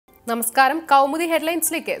നമസ്കാരം. കൗമുദി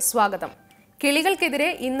ഹെഡ്ലൈൻസിലേക്ക് സ്വാഗതം. കിളികൾക്കെതിരെ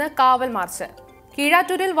ഇന്ന് കാവൽ മാർച്ച്.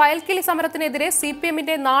 കീഴാറ്റൂരിൽ വയൽക്കിളി സമരത്തിനെതിരെ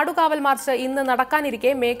സിപിഎമ്മിന്റെ നാടുകാവൽ മാർച്ച് ഇന്ന്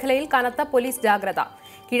നടക്കാനിരിക്കെ മേഖലയിൽ കനത്ത പോലീസ് ജാഗ്രത.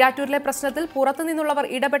 കീഴാറ്റൂരിലെ പ്രശ്നത്തിൽ പുറത്തുനിന്നുള്ളവർ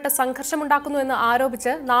ഇടപെട്ട് സംഘർഷമുണ്ടാക്കുന്നുവെന്ന്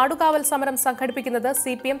ആരോപിച്ച് നാടുകാവൽ സമരം സംഘടിപ്പിക്കുന്നത്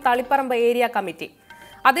സിപിഎം തളിപ്പറമ്പ് ഏരിയ കമ്മിറ്റി.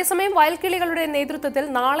 അതേസമയം വയൽക്കിളികളുടെ നേതൃത്വത്തിൽ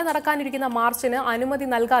നാളെ നടക്കാനിരിക്കുന്ന മാർച്ചിന് അനുമതി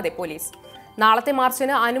നൽകാതെ പോലീസ്. നാളത്തെ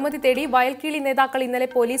മാർച്ചിന് അനുമതി തേടി വയൽക്കിളി നേതാക്കൾ ഇന്നലെ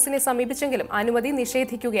പോലീസിനെ സമീപിച്ചെങ്കിലും അനുമതി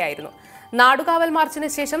നിഷേധിക്കുകയായിരുന്നു. നാടുകാവൽ മാർച്ചിന്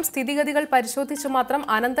ശേഷം സ്ഥിതിഗതികൾ പരിശോധിച്ചു മാത്രം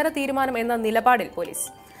അനന്തര തീരുമാനം എന്ന നിലപാടിൽ പോലീസ്.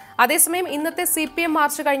 അതേസമയം ഇന്നത്തെ സിപിഎം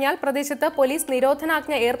മാർച്ച് കഴിഞ്ഞാൽ പ്രദേശത്ത് പോലീസ്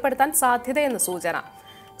നിരോധനാജ്ഞ ഏർപ്പെടുത്താൻ സാധ്യതയെന്ന് സൂചന.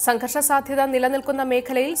 സംഘർഷ സാധ്യത നിലനിൽക്കുന്ന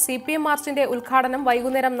മേഖലയിൽ സിപിഎം മാർച്ചിന്റെ ഉദ്ഘാടനം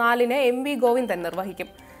വൈകുന്നേരം 4-ന് MV ഗോവിന്ദൻ നിർവഹിക്കും.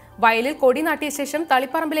 വയലിൽ കൊടി നാട്ടിയ ശേഷം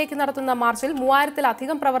തളിപ്പറമ്പിലേക്ക് നടത്തുന്ന മാർച്ചിൽ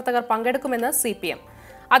 3000-ലധികം പ്രവർത്തകർ പങ്കെടുക്കുമെന്ന് സിപിഎം.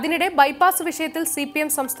 അതിനിടെ ബൈപ്പാസ് വിഷയത്തിൽ സിപിഎം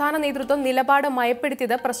സംസ്ഥാന നേതൃത്വം നിലപാട്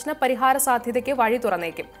മയപ്പെടുത്തിയത് പ്രശ്നപരിഹാര സാധ്യതയ്ക്ക് വഴി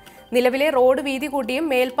തുറന്നേക്കും. നിലവിലെ റോഡ് വീതി കൂട്ടിയും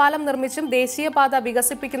മേൽപ്പാലം നിർമ്മിച്ചും ദേശീയപാത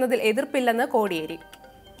വികസിപ്പിക്കുന്നതിൽ എതിർപ്പില്ലെന്ന് കോടിയേരി.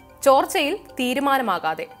 ചോർച്ചയിൽ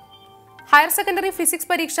തീരുമാനമാകാതെ. ഹയർ സെക്കൻഡറി ഫിസിക്സ്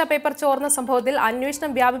പരീക്ഷാ പേപ്പർ ചോർന്ന സംഭവത്തിൽ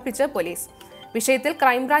അന്വേഷണം വ്യാപിപ്പിച്ച് പോലീസ്. വിഷയത്തിൽ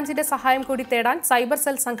ക്രൈംബ്രാഞ്ചിന്റെ സഹായം കൂടി തേടാൻ സൈബർ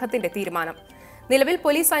സെൽ സംഘത്തിന്റെ തീരുമാനം. നിലവിൽ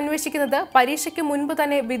പോലീസ് അന്വേഷിക്കുന്നത് പരീക്ഷയ്ക്ക് മുൻപ്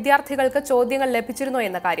തന്നെ വിദ്യാർത്ഥികൾക്ക് ചോദ്യങ്ങൾ ലഭിച്ചിരുന്നോ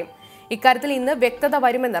എന്ന കാര്യം. ഇക്കാര്യത്തിൽ ഇന്ന് വ്യക്തത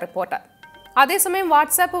വരുമെന്ന് റിപ്പോർട്ട്. അതേസമയം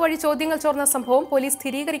വാട്സാപ്പ് വഴി ചോദ്യങ്ങൾ ചോർന്ന സംഭവം പോലീസ്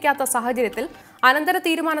സ്ഥിരീകരിക്കാത്ത സാഹചര്യത്തിൽ അനന്തര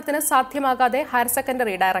തീരുമാനത്തിന് സാധ്യമാകാതെ ഹയർ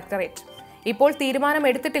സെക്കൻഡറി ഡയറക്ടറേറ്റ് ഇപ്പോൾ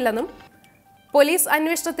തീരുമാനമെടുത്തിട്ടില്ലെന്നും പോലീസ്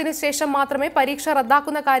അന്വേഷണത്തിന് ശേഷം മാത്രമേ പരീക്ഷ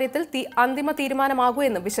റദ്ദാക്കുന്ന കാര്യത്തിൽ അന്തിമ തീരുമാനമാകൂ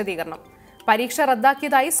എന്നും വിശദീകരണം. പരീക്ഷ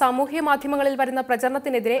റദ്ദാക്കിയതായി സാമൂഹ്യ മാധ്യമങ്ങളിൽ വരുന്ന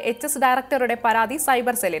പ്രചരണത്തിനെതിരെ HS ഡയറക്ടറുടെ പരാതി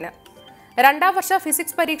സൈബർ സെല്ലിന്. 2ാം വർഷ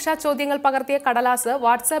ഫിസിക്സ് പരീക്ഷാ ചോദ്യങ്ങൾ പകർത്തിയ കടലാസ്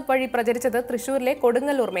വാട്സാപ്പ് വഴി പ്രചരിച്ചത് തൃശൂരിലെ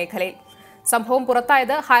കൊടുങ്ങല്ലൂർ മേഖലയിൽ. സംഭവം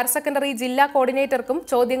പുറത്തായത് ഹയർ സെക്കൻഡറി ജില്ലാ കോർഡിനേറ്റർക്കും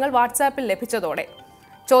ചോദ്യങ്ങൾ വാട്സാപ്പിൽ ലഭിച്ചതോടെ.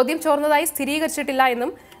 ചോദ്യം ചോർന്നതായി സ്ഥിരീകരിച്ചിട്ടില്ല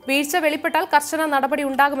എന്നും വീഴ്ച വെളിപ്പെട്ടാൽ കർശന നടപടി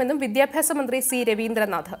ഉണ്ടാകുമെന്നും വിദ്യാഭ്യാസ മന്ത്രി C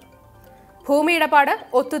രവീന്ദ്രനാഥ്. ഭൂമി ഇടപാട്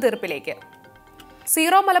ഒത്തുതീർപ്പിലേക്ക്.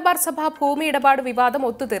 സീറോ മലബാർ സഭ ഭൂമി ഇടപാട് വിവാദം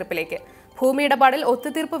ഒത്തുതീർപ്പിലേക്ക്. ഭൂമി ഇടപാടിൽ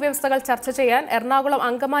ഒത്തുതീർപ്പ് വ്യവസ്ഥകൾ ചർച്ച ചെയ്യാൻ എറണാകുളം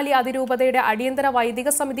അങ്കമാലി അതിരൂപതയുടെ അടിയന്തര വൈദിക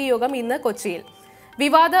സമിതി യോഗം ഇന്ന് കൊച്ചിയിൽ.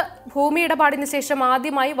 വിവാദ ഭൂമി ഇടപാടിന് ശേഷം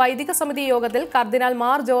ആദ്യമായി വൈദിക സമിതി യോഗത്തിൽ കർദിനാൾ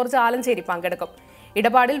മാർ ജോർജ് ആലഞ്ചേരി പങ്കെടുക്കും.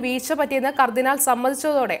 ഇടപാടിൽ വീഴ്ച പറ്റിയെന്ന് കർദിനാൾ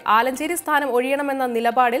സമ്മതിച്ചതോടെ ആലഞ്ചേരി സ്ഥാനം ഒഴിയണമെന്ന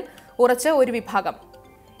നിലപാടിൽ ഉറച്ച് ഒരു വിഭാഗം.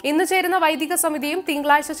 ഇന്ന് ചേരുന്ന വൈദിക സമിതിയും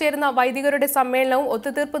തിങ്കളാഴ്ച ചേരുന്ന വൈദികരുടെ സമ്മേളനവും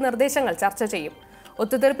ഒത്തുതീർപ്പ് നിർദ്ദേശങ്ങൾ ചർച്ച ചെയ്യും.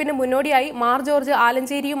 ഒത്തുതീർപ്പിന് മുന്നോടിയായി മാർ ജോർജ്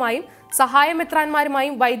ആലഞ്ചേരിയുമായും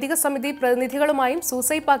സഹായമെത്രാന്മാരുമായും വൈദിക സമിതി പ്രതിനിധികളുമായും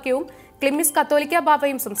സൂസൈപ്പാക്യവും ക്ലിമ്മിസ് കത്തോലിക്ക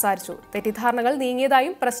ബാവയും സംസാരിച്ചു. തെറ്റിദ്ധാരണകൾ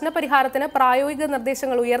നീങ്ങിയതായും പ്രശ്നപരിഹാരത്തിന് പ്രായോഗിക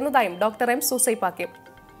നിർദ്ദേശങ്ങൾ ഉയർന്നതായും ഡോക്ടർ M സൂസൈപ്പാക്യം.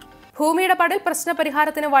 ഭൂമി ഇടപാടിൽ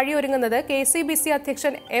പ്രശ്നപരിഹാരത്തിന് വഴിയൊരുങ്ങുന്നത് KCBC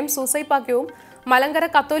അധ്യക്ഷൻ M സൂസൈപ്പാക്യവും മലങ്കര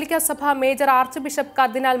കത്തോലിക്ക സഭ മേജർ ആർച്ച് ബിഷപ്പ്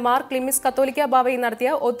കർദിനാൾ മാർ ക്ലിമ്മിസ് കത്തോലിക്ക ബാവയും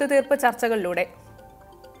നടത്തിയ ഒത്തുതീർപ്പ് ചർച്ചകളിലൂടെ.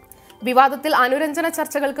 വിവാദത്തിൽ അനുരഞ്ജന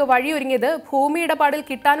ചർച്ചകൾക്ക് വഴിയൊരുങ്ങിയത് ഭൂമി ഇടപാടിൽ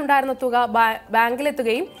കിട്ടാനുണ്ടായിരുന്ന തുക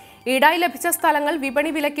ബാങ്കിലെത്തുകയും ഈടായി ലഭിച്ച സ്ഥലങ്ങൾ വിപണി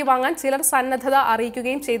വിലയ്ക്ക് വാങ്ങാൻ ചിലർ സന്നദ്ധത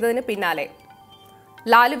അറിയിക്കുകയും ചെയ്തതിന് പിന്നാലെ.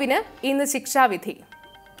 ലാലുവിന് ഇന്ന് ശിക്ഷാവിധി.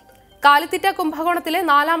 കാലിത്തീറ്റ കുംഭകോണത്തിലെ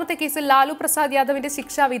 4ാമത്തെ കേസിൽ ലാലു പ്രസാദ് യാദവിന്റെ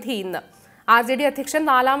ശിക്ഷാവിധി ഇന്ന്. RJD അധ്യക്ഷൻ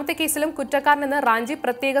 4ാമത്തെ കേസിലും കുറ്റക്കാരനെന്ന് റാഞ്ചി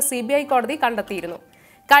പ്രത്യേക CBI കോടതി കണ്ടെത്തിയിരുന്നു.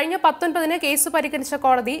 കഴിഞ്ഞ 19-ന് കേസ് പരിഗണിച്ച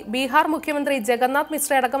കോടതി ബീഹാർ മുഖ്യമന്ത്രി ജഗന്നാഥ്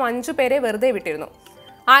മിശ്രയടക്കം 5 പേരെ വെറുതെ വിട്ടിരുന്നു.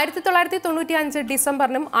 1995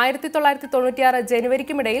 ഡിസംബറിനും 1996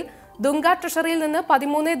 ജനുവരിക്കുമിടയിൽ ദുംഗ ട്രഷറിയിൽ നിന്ന്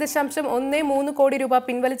 13.13 കോടി രൂപ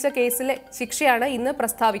പിൻവലിച്ച കേസിലെ ശിക്ഷയാണ് ഇന്ന്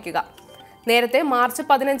പ്രസ്താവിക്കുക. നേരത്തെ മാർച്ച്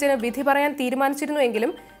 15-ന് വിധി പറയാൻ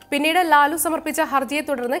തീരുമാനിച്ചിരുന്നുവെങ്കിലും പിന്നീട് ലാലു സമർപ്പിച്ച ഹർജിയെ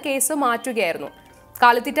തുടർന്ന് കേസ് മാറ്റുകയായിരുന്നു.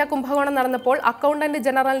 കാലിത്തീറ്റ കുംഭകോണം നടന്നപ്പോൾ അക്കൗണ്ടന്റ്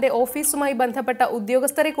ജനറലിന്റെ ഓഫീസുമായി ബന്ധപ്പെട്ട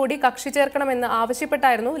ഉദ്യോഗസ്ഥരെ കൂടി കക്ഷി ചേർക്കണമെന്ന്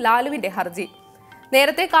ആവശ്യപ്പെട്ടായിരുന്നു ലാലുവിന്റെ ഹർജി.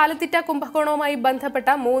 നേരത്തെ കാലിത്തീറ്റ കുംഭകോണവുമായി ബന്ധപ്പെട്ട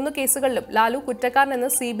 3 കേസുകളിലും ലാലു കുറ്റക്കാരനെന്ന്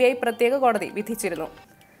CBI പ്രത്യേക കോടതി വിധിച്ചിരുന്നു.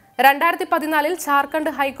 2014-ൽ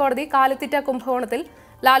ജാർഖണ്ഡ് ഹൈക്കോടതി കാലിത്തീറ്റ കുംഭകോണത്തിൽ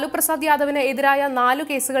ലാലു പ്രസാദ് യാദവിന് എതിരായ 4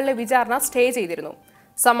 കേസുകളിലെ വിചാരണ സ്റ്റേ ചെയ്തിരുന്നു.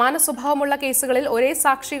 സമാന സ്വഭാവമുള്ള കേസുകളിൽ ഒരേ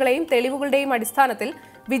സാക്ഷികളെയും തെളിവുകളുടെയും അടിസ്ഥാനത്തിൽ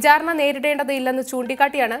വിചാരണ നേരിടേണ്ടതില്ലെന്ന്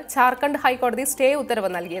ചൂണ്ടിക്കാട്ടിയാണ് ജാർഖണ്ഡ് ഹൈക്കോടതി സ്റ്റേ ഉത്തരവ്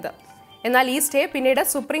നൽകിയത്. എന്നാൽ ഈ സ്റ്റേ പിന്നീട്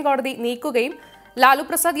സുപ്രീം കോടതി നീക്കുകയും ലാലു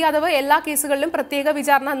പ്രസാദ് യാദവ് എല്ലാ കേസുകളിലും പ്രത്യേക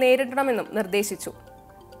വിചാരണ നേരിടണമെന്നും നിർദ്ദേശിച്ചു.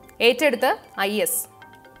 ഏറ്റെടുത്ത് IS.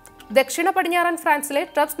 ദക്ഷിണ പടിഞ്ഞാറൻ ഫ്രാൻസിലെ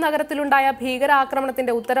ട്രബ്സ് നഗരത്തിലുണ്ടായ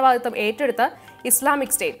ഭീകരാക്രമണത്തിന്റെ ഉത്തരവാദിത്തം ഏറ്റെടുത്ത്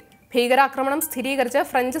ഇസ്ലാമിക് സ്റ്റേറ്റ്. ഭീകരാക്രമണം സ്ഥിരീകരിച്ച്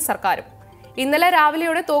ഫ്രഞ്ച് സർക്കാരും. ഇന്നലെ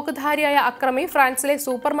രാവിലെയോടെ തോക്കുധാരിയായ അക്രമി ഫ്രാൻസിലെ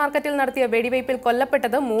സൂപ്പർ മാർക്കറ്റിൽ നടത്തിയ വെടിവയ്പിൽ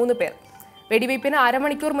കൊല്ലപ്പെട്ടത് 3 പേർ. വെടിവയ്പിന്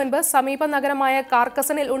അരമണിക്കൂർ മുൻപ് സമീപ നഗരമായ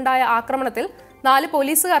കാർക്കസനിൽ ഉണ്ടായ ആക്രമണത്തിൽ 4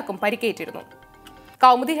 പോലീസുകാർക്കും പരിക്കേറ്റിരുന്നു.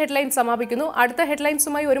 കൗമുദി ഹെഡ്ലൈൻസ് സമാപിക്കുന്നു. അടുത്ത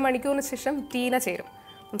ഹെഡ്ലൈൻസുമായി 1 മണിക്കൂറിന് ശേഷം ടീന ചേരും.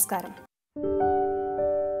 നമസ്കാരം.